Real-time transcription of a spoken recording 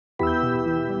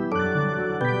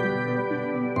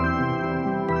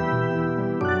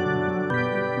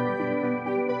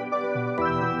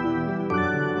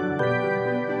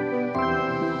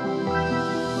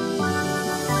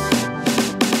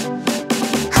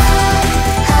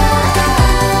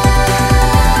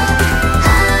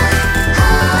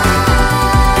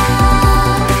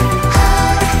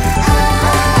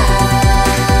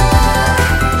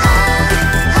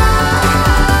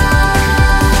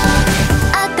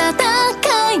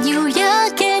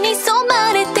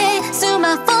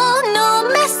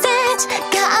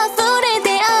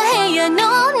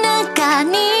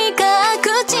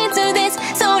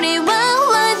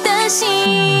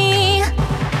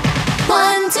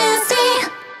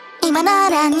今な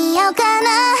ら似合うかな。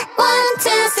 One,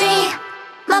 two, three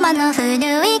ママの古い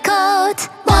コート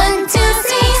One, two, three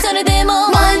それでも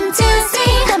One, two,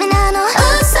 three ダメなの嘘を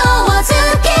つ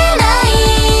けない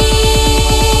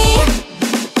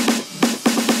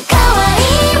可愛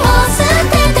いを捨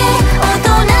てて大人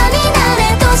になれ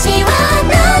年はな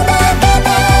んだけで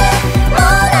もう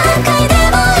何回で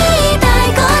も言いたい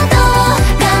こと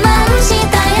我慢し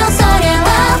たよそれ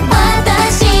は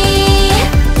私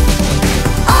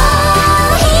お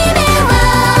姫は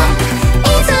い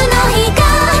つの日か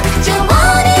女王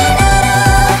になる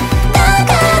だ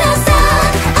からさ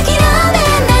諦め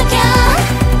なきゃ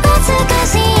美し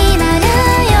いなるよ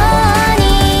うに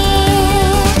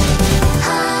は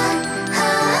あは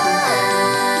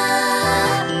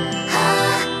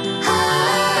あ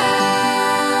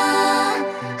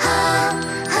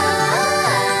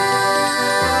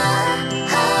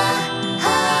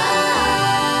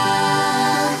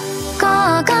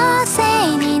高校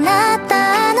生になっ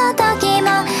たあの時も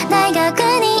大学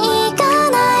に行か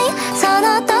ないそ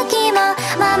の時も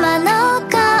ママの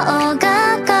顔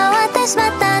が変わってしま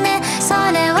ったねそ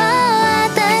れは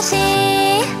私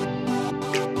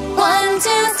One, two,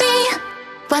 three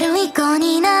悪い子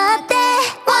になって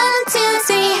One, two,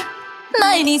 three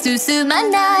前に進ま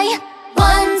ない One,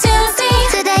 two,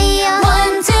 three 世代よ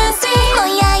One,